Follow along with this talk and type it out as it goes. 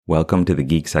Welcome to the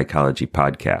Geek Psychology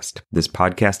Podcast. This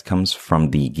podcast comes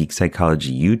from the Geek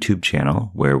Psychology YouTube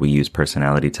channel, where we use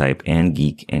personality type and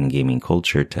geek and gaming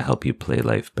culture to help you play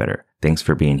life better. Thanks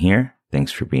for being here,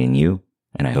 thanks for being you,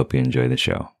 and I hope you enjoy the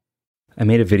show. I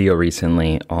made a video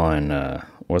recently on,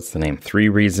 3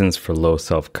 reasons for low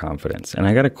self-confidence. And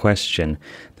I got a question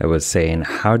that was saying,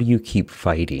 how do you keep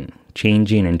fighting,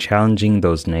 changing, and challenging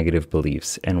those negative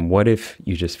beliefs? And what if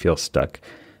you just feel stuck?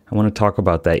 I want to talk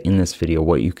about that in this video,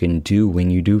 what you can do when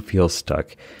you do feel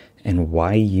stuck, and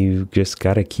why you just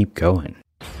got to keep going.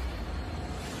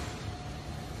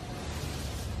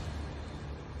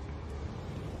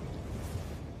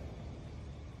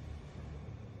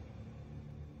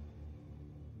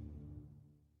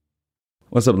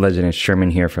 What's up, legend? It's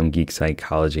Sherman here from Geek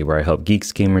Psychology, where I help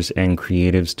geeks, gamers, and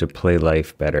creatives to play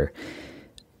life better.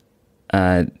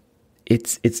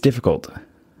 It's difficult,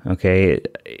 okay?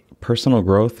 Personal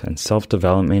growth and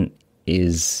self-development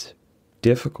is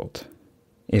difficult.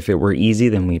 If it were easy,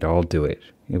 then we'd all do it.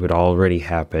 It would already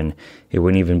happen. It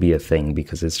wouldn't even be a thing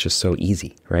because it's just so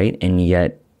easy, right? And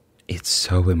yet, it's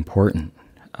so important.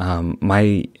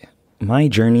 My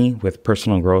journey with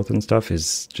personal growth and stuff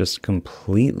is just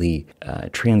completely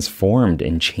transformed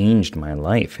and changed my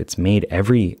life. It's made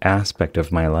every aspect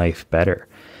of my life better.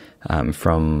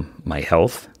 From my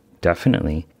health,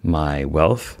 definitely, my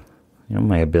wealth,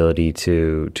 my ability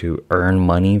to earn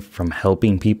money from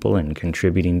helping people and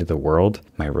contributing to the world,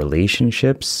 my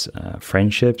relationships,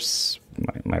 friendships,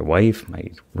 my wife, my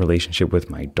relationship with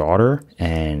my daughter,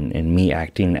 and me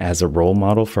acting as a role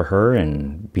model for her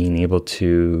and being able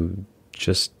to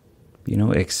just,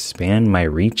 expand my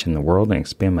reach in the world and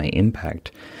expand my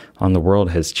impact on the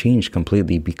world has changed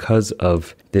completely because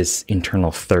of this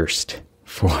internal thirst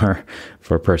for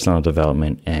personal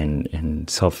development and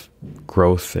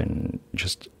self-growth and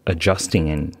just adjusting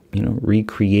and,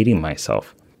 recreating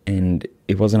myself. And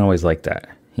it wasn't always like that.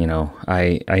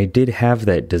 I did have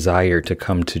that desire to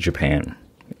come to Japan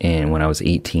when I was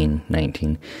 18,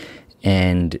 19.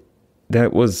 And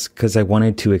that was because I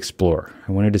wanted to explore.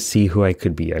 I wanted to see who I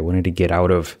could be. I wanted to get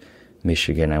out of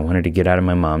Michigan. I wanted to get out of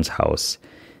my mom's house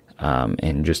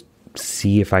and just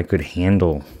see if I could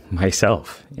handle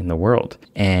myself in the world.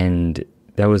 And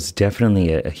that was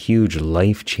definitely a huge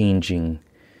life-changing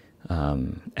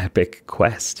epic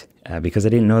quest because I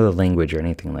didn't know the language or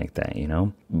anything like that,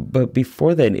 But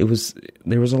before that,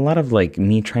 there was a lot of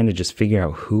me trying to just figure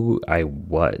out who I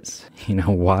was.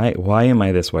 Why am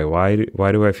I this way?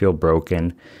 Why do I feel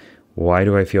broken? Why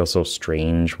do I feel so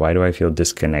strange? Why do I feel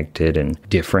disconnected and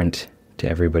different to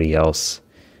everybody else?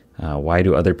 Why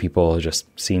do other people just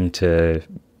seem to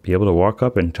be able to walk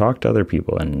up and talk to other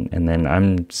people? And then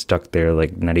I'm stuck there,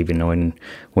 not even knowing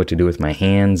what to do with my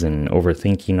hands and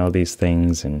overthinking all these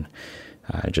things and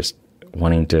just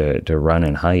wanting to run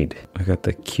and hide. I got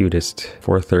the cutest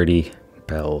 4:30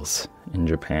 bells in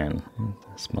Japan.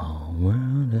 It's a small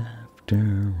world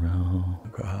after all.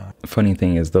 God. Funny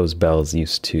thing is, those bells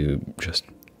used to just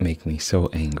make me so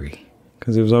angry.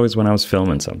 Because it was always when I was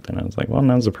filming something, I was like, well,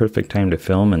 now's the perfect time to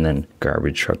film, and then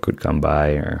garbage truck would come by,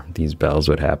 or these bells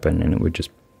would happen, and it would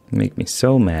just make me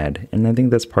so mad. And I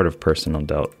think that's part of personal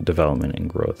development and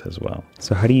growth as well.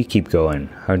 So how do you keep going?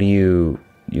 How do you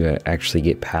actually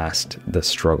get past the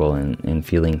struggle and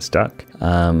feeling stuck?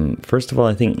 First of all,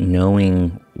 I think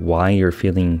knowing why you're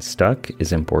feeling stuck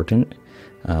is important.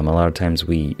 A lot of times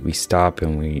we stop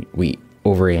and we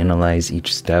overanalyze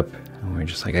each step. We're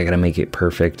just like, I got to make it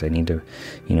perfect. I need to,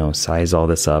 size all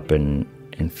this up and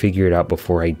figure it out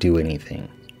before I do anything.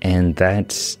 And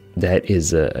that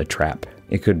is a trap.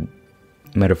 It could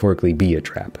metaphorically be a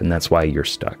trap, and that's why you're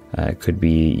stuck. It could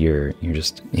be you're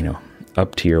just,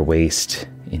 up to your waist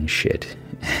in shit,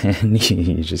 and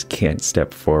you just can't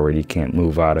step forward. You can't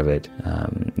move out of it.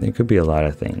 It could be a lot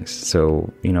of things.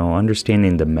 So,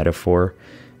 understanding the metaphor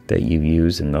that you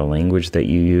use and the language that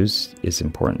you use is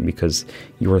important because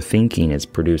your thinking is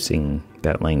producing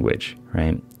that language,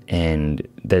 right? And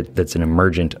that's an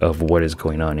emergent of what is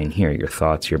going on in here, your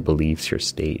thoughts, your beliefs, your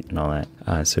state, and all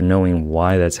that. So knowing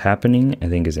why that's happening, I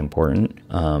think, is important.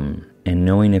 And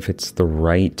knowing if it's the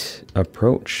right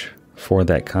approach for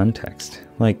that context.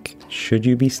 Should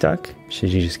you be stuck?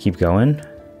 Should you just keep going?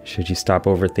 Should you stop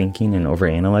overthinking and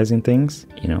overanalyzing things?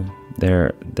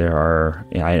 There are,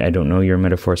 I don't know your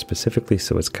metaphor specifically,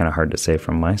 so it's kind of hard to say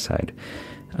from my side.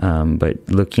 But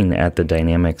looking at the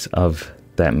dynamics of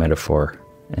that metaphor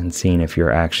and seeing if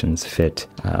your actions fit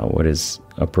what is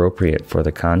appropriate for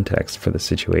the context, for the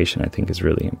situation, I think is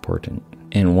really important.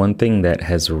 And one thing that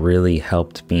has really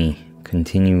helped me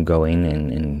continue going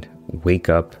and wake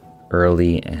up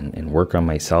early and work on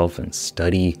myself and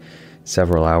study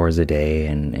several hours a day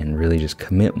and really just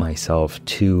commit myself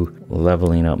to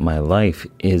leveling up my life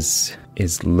is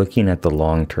looking at the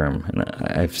long term. And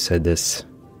I've said this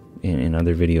in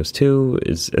other videos too,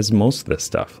 as most of this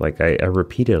stuff. Like I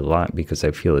repeat it a lot because I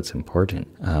feel it's important.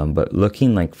 But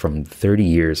looking like from 30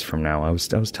 years from now, I was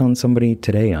telling somebody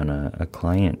today on a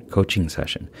client coaching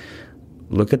session,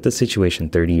 look at the situation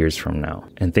 30 years from now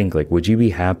and think like, would you be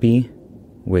happy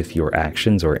with your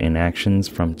actions or inactions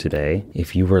from today?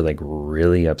 If you were like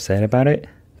really upset about it,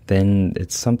 then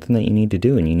it's something that you need to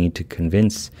do, and you need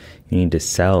to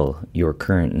sell your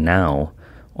current now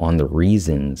on the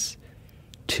reasons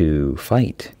to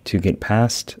fight, to get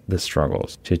past the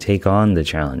struggles, to take on the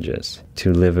challenges,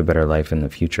 to live a better life in the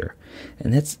future.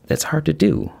 And that's hard to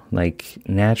do. Like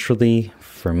naturally,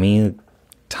 for me,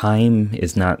 time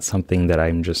is not something that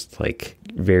I'm just like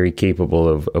very capable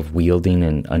of wielding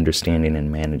and understanding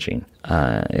and managing.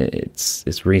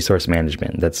 It's resource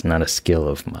management. That's not a skill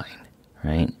of mine,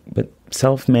 right? But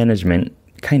self-management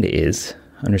kind of is.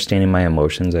 Understanding my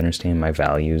emotions, understanding my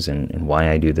values, and why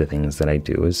I do the things that I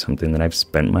do is something that I've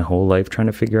spent my whole life trying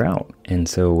to figure out. And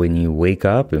so when you wake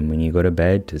up and when you go to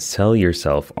bed, to sell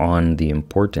yourself on the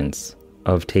importance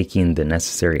of taking the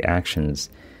necessary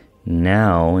actions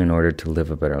now in order to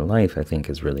live a better life, I think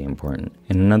is really important.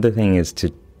 And another thing is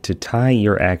to tie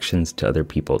your actions to other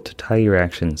people, to tie your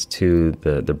actions to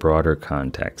the broader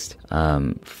context.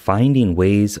 Finding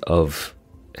ways of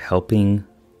helping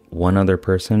one other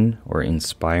person or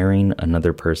inspiring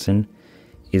another person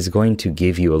is going to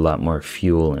give you a lot more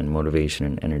fuel and motivation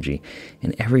and energy.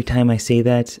 And every time I say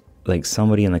that, like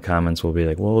somebody in the comments will be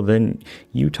like, well, then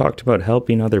you talked about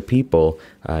helping other people.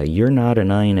 You're not an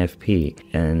INFP.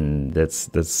 And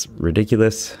that's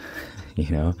ridiculous, you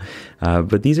know.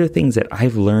 But these are things that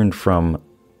I've learned from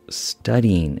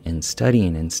studying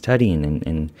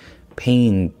and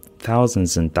paying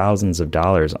thousands and thousands of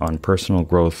dollars on personal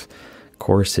growth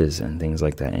courses and things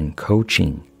like that, and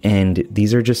coaching. And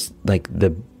these are just like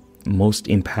the most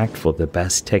impactful, the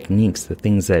best techniques, the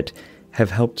things that have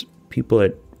helped people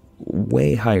at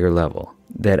way higher level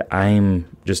that I'm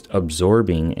just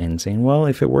absorbing and saying, well,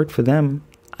 if it worked for them,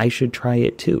 I should try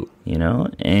it too, you know?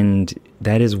 And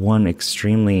that is one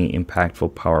extremely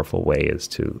impactful, powerful way, is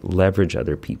to leverage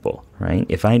other people, right?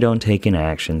 If I don't take an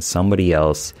action, somebody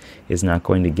else is not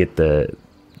going to get the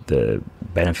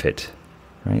benefit,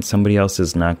 right? Somebody else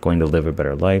is not going to live a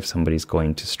better life. Somebody's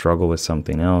going to struggle with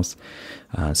something else.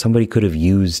 Somebody could have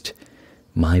used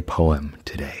my poem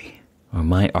today, or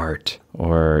my art,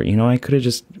 or, you know, I could have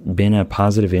just been a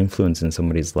positive influence in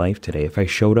somebody's life today if I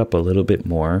showed up a little bit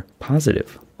more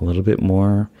positive, a little bit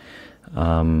more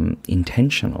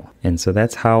intentional. And so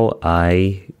that's how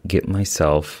I get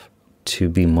myself to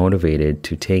be motivated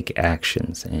to take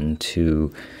actions and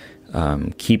to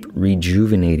keep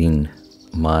rejuvenating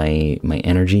my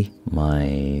energy,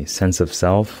 my sense of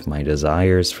self, my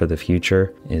desires for the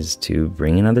future, is to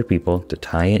bring in other people, to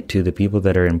tie it to the people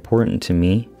that are important to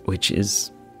me, which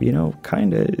is, you know,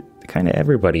 kind of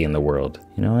everybody in the world.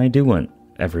 You know, I do want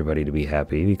everybody to be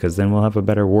happy, because then we'll have a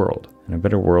better world. And a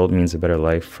better world means a better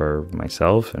life for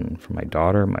myself and for my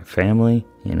daughter, my family,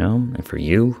 you know, and for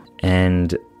you.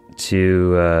 And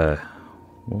to,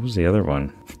 what was the other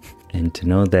one? And to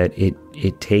know that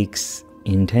it takes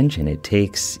intention. It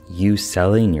takes you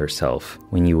selling yourself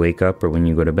when you wake up or when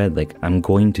you go to bed. Like, I'm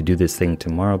going to do this thing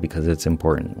tomorrow because it's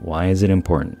important. Why is it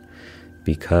important?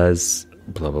 Because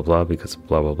blah, blah, blah, because of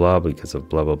blah, blah, blah, because of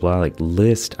blah, blah, blah. Like,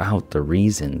 list out the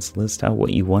reasons. List out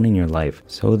what you want in your life,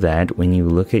 so that when you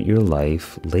look at your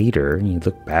life later and you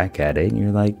look back at it and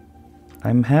you're like,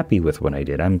 I'm happy with what I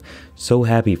did. I'm so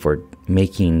happy for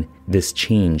making this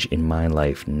change in my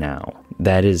life now.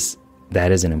 That is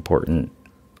an important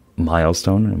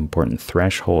milestone, an important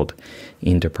threshold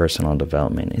into personal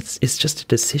development. It's just a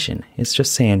decision. It's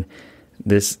just saying,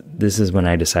 this is when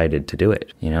I decided to do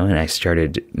it, you know, and I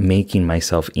started making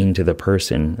myself into the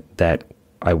person that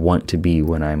I want to be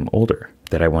when I'm older,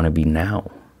 that I want to be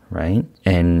now, right?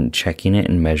 And checking it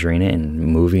and measuring it and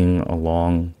moving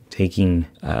along, taking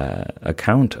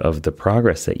account of the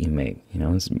progress that you make, you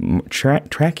know,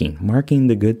 tracking, marking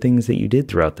the good things that you did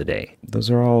throughout the day. Those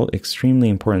are all extremely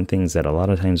important things that a lot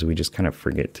of times we just kind of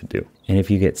forget to do. And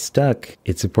if you get stuck,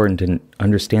 it's important to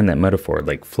understand that metaphor,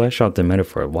 like flesh out the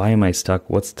metaphor. Why am I stuck?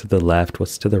 What's to the left?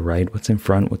 What's to the right? What's in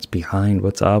front? What's behind?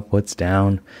 What's up? What's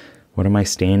down? What am I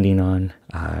standing on?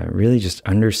 Really just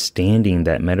understanding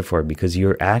that metaphor, because you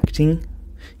are acting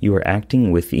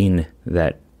within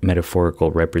that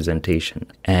metaphorical representation,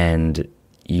 and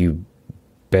you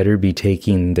better be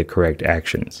taking the correct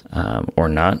actions, or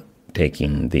not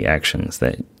taking the actions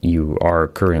that you are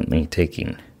currently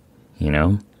taking,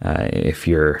 If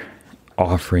you're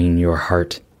offering your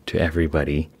heart to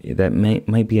everybody, that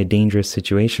might be a dangerous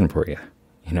situation for you.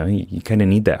 You kind of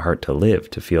need that heart to live,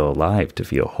 to feel alive, to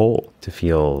feel whole, to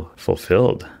feel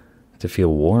fulfilled, to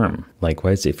feel warm.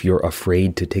 Likewise, if you're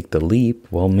afraid to take the leap,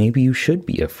 well, maybe you should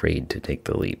be afraid to take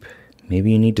the leap.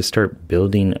 Maybe you need to start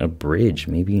building a bridge.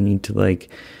 Maybe you need to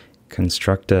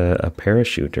construct a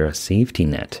parachute or a safety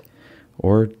net,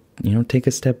 or take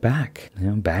a step back.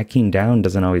 Backing down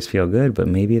doesn't always feel good, but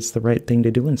maybe it's the right thing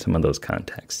to do in some of those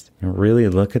contexts. Really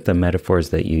look at the metaphors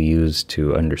that you use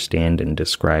to understand and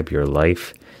describe your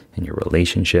life and your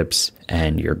relationships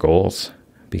and your goals,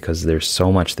 because there's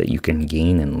so much that you can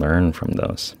gain and learn from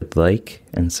those. Like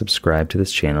and subscribe to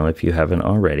this channel if you haven't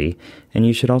already, and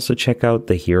you should also check out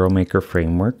the Hero Maker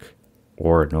Framework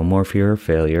or No More Fear of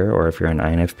Failure, or if you're an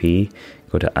INFP,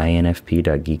 go to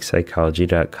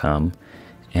infp.geekpsychology.com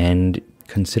and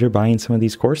consider buying some of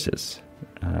these courses.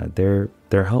 They're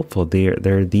helpful.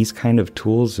 They're these kind of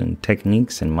tools and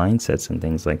techniques and mindsets and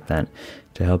things like that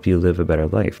to help you live a better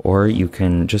life. Or you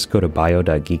can just go to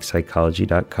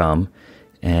bio.geekpsychology.com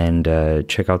and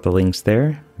check out the links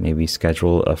there. Maybe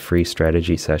schedule a free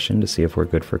strategy session to see if we're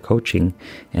good for coaching,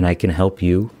 and I can help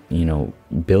you,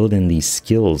 build in these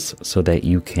skills so that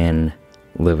you can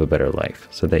live a better life,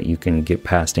 so that you can get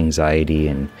past anxiety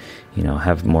and,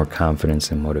 have more confidence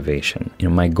and motivation.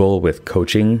 My goal with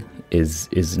coaching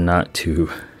is not to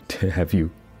have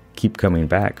you keep coming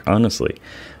back. Honestly,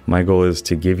 my goal is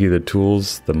to give you the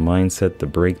tools, the mindset, the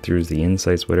breakthroughs, the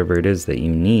insights, whatever it is that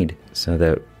you need, so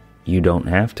that you don't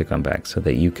have to come back, so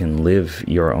that you can live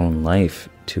your own life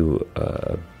to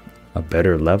a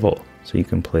better level, so you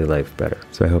can play life better.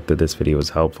 So I hope that this video was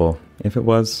helpful. If it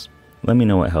was, let me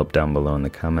know what helped down below in the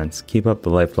comments. Keep up the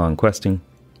lifelong questing.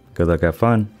 Good luck, have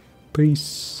fun.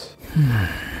 Peace.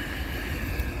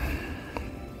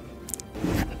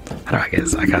 How do I get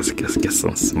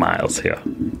some smiles here?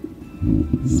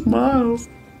 Smiles.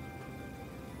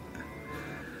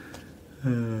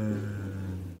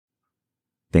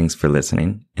 Thanks for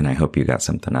listening, and I hope you got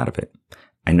something out of it.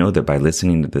 I know that by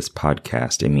listening to this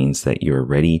podcast, it means that you're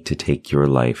ready to take your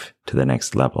life to the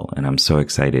next level, and I'm so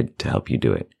excited to help you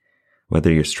do it.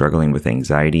 Whether you're struggling with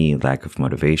anxiety, lack of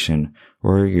motivation,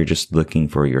 or you're just looking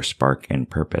for your spark and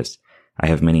purpose, I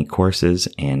have many courses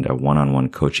and a one-on-one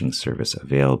coaching service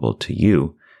available to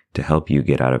you to help you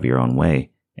get out of your own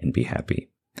way and be happy.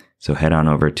 So head on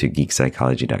over to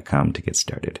geekpsychology.com to get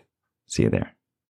started. See you there.